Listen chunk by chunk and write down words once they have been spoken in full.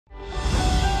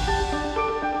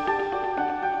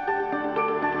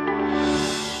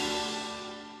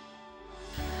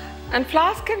And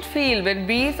flowers can feel when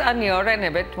bees are near and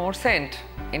emit more scent.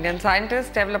 Indian scientists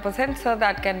develop a sensor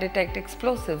that can detect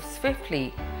explosives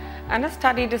swiftly, and a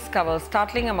study discovers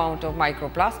startling amount of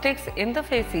microplastics in the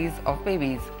feces of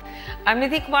babies. I'm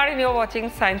Nidhi Kumar and you're watching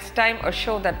Science Time, a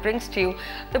show that brings to you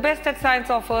the best that science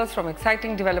offers, from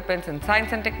exciting developments in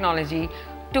science and technology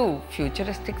to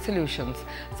futuristic solutions.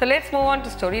 So let's move on to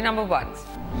story number 1.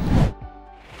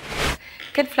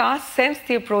 Can flowers sense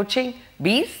the approaching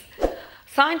bees?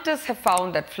 Scientists have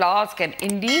found that flowers can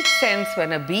indeed sense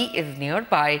when a bee is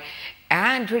nearby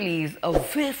and release a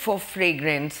whiff of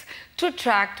fragrance to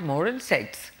attract more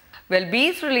insects. Well,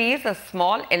 bees release a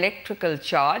small electrical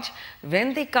charge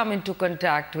when they come into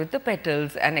contact with the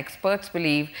petals, and experts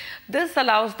believe this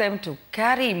allows them to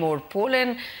carry more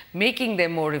pollen, making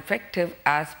them more effective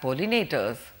as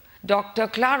pollinators. Dr.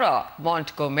 Clara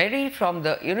Montgomery from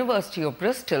the University of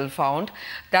Bristol found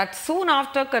that soon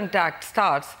after contact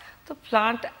starts, the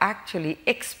plant actually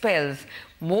expels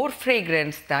more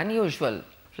fragrance than usual.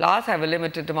 Flowers have a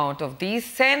limited amount of these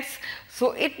scents,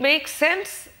 so it makes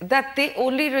sense that they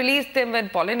only release them when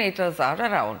pollinators are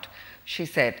around, she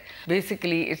said.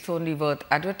 Basically, it's only worth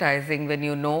advertising when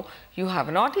you know you have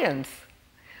an audience.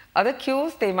 Other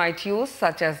cues they might use,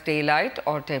 such as daylight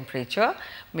or temperature,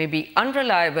 may be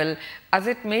unreliable, as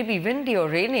it may be windy or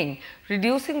raining,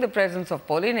 reducing the presence of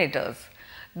pollinators.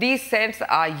 These scents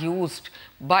are used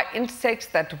by insects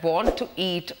that want to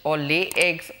eat or lay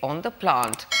eggs on the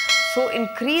plant, so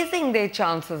increasing their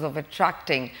chances of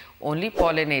attracting only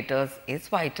pollinators is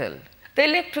vital. The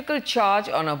electrical charge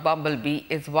on a bumblebee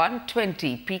is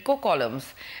 120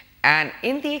 picocoulombs, and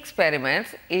in the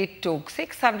experiments it took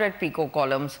 600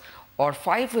 picocoulombs or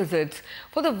 5 visits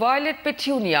for the violet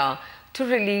petunia to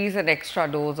release an extra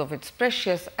dose of its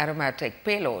precious aromatic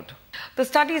payload. The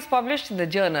study is published in the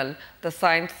journal The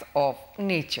Science of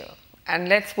Nature. And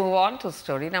let's move on to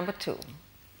story number 2.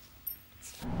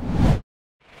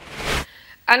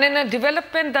 And in a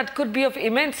development that could be of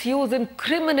immense use in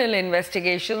criminal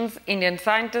investigations, Indian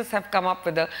scientists have come up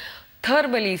with a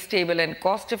thermally stable and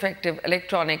cost-effective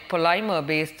electronic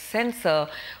polymer-based sensor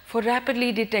for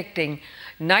rapidly detecting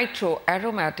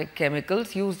nitroaromatic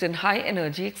chemicals used in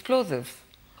high-energy explosives.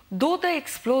 Though the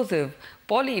explosive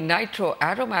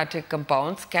polynitroaromatic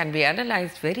compounds can be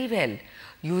analyzed very well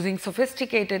using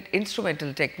sophisticated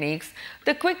instrumental techniques,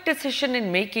 the quick decision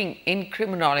in making in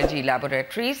criminology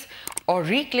laboratories or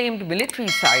reclaimed military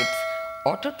sites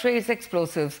or to trace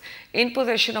explosives in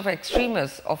possession of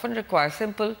extremists often require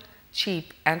simple,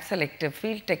 cheap and selective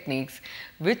field techniques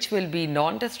which will be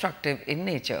non-destructive in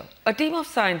nature. A team of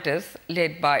scientists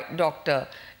led by Dr.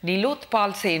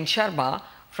 Nilotpal Sen Sharma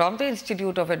from the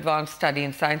Institute of Advanced Study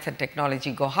in Science and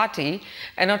Technology, Guwahati,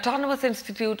 an autonomous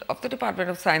institute of the Department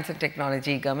of Science and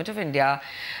Technology, Government of India,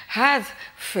 has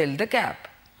filled the gap.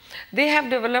 They have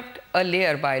developed a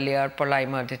layer-by-layer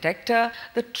polymer detector.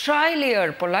 The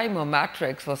tri-layer polymer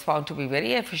matrix was found to be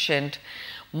very efficient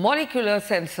molecular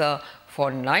sensor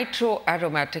for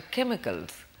nitroaromatic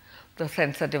chemicals. The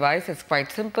sensor device is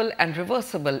quite simple and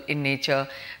reversible in nature,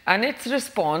 and its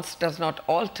response does not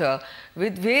alter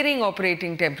with varying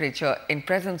operating temperature in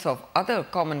presence of other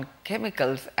common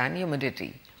chemicals and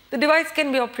humidity. The device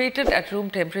can be operated at room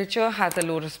temperature, has a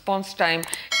low response time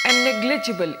and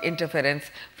negligible interference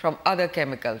from other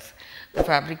chemicals. The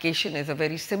fabrication is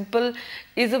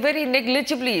very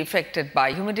negligibly affected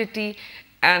by humidity,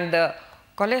 and the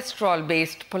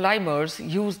cholesterol-based polymers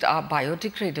used are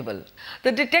biodegradable.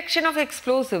 The detection of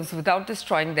explosives without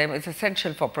destroying them is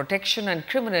essential for protection and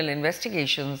criminal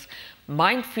investigations,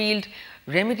 minefield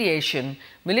remediation,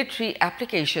 military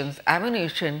applications,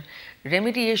 ammunition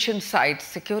remediation sites,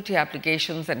 security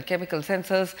applications and chemical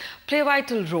sensors play a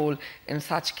vital role in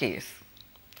such case.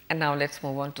 And now let's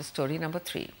move on to story number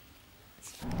 3.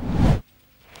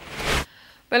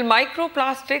 Well,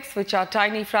 microplastics, which are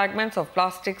tiny fragments of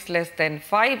plastics less than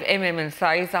 5 mm in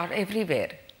size, are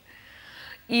everywhere.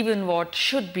 Even what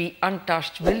should be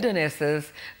untouched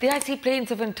wildernesses, the icy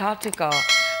plains of Antarctica,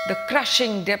 the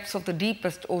crushing depths of the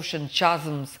deepest ocean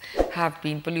chasms have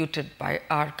been polluted by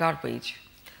our garbage.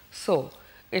 So,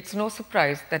 it's no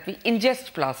surprise that we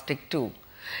ingest plastic too.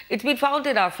 It's been found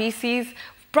in our feces,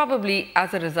 probably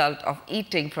as a result of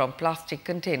eating from plastic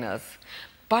containers.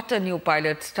 But a new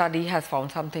pilot study has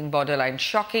found something borderline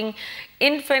shocking.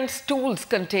 Infant stools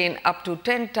contain up to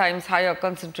 10 times higher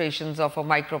concentrations of a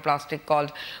microplastic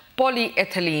called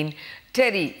polyethylene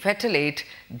terephthalate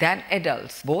than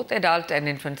adults. Both adult and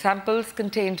infant samples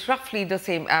contained roughly the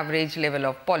same average level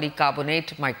of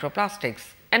polycarbonate microplastics.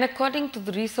 And according to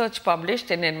the research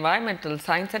published in Environmental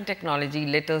Science and Technology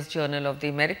Letters Journal of the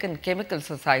American Chemical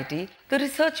Society, the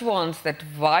research warns that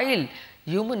while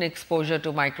Human exposure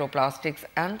to microplastics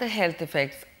and the health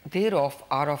effects thereof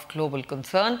are of global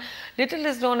concern. Little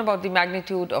is known about the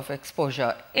magnitude of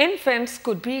exposure. Infants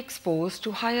could be exposed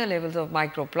to higher levels of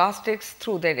microplastics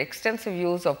through their extensive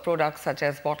use of products such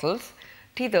as bottles,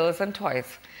 teethers and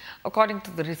toys, according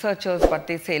to the researchers, but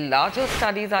they say larger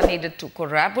studies are needed to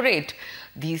corroborate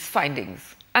these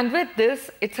findings. And with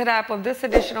this, it's a wrap on this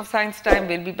edition of Science Time.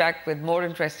 We'll be back with more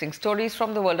interesting stories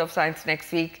from the world of science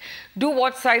next week. Do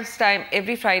watch Science Time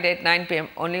every Friday at 9 p.m.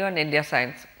 only on India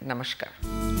Science. Namaskar.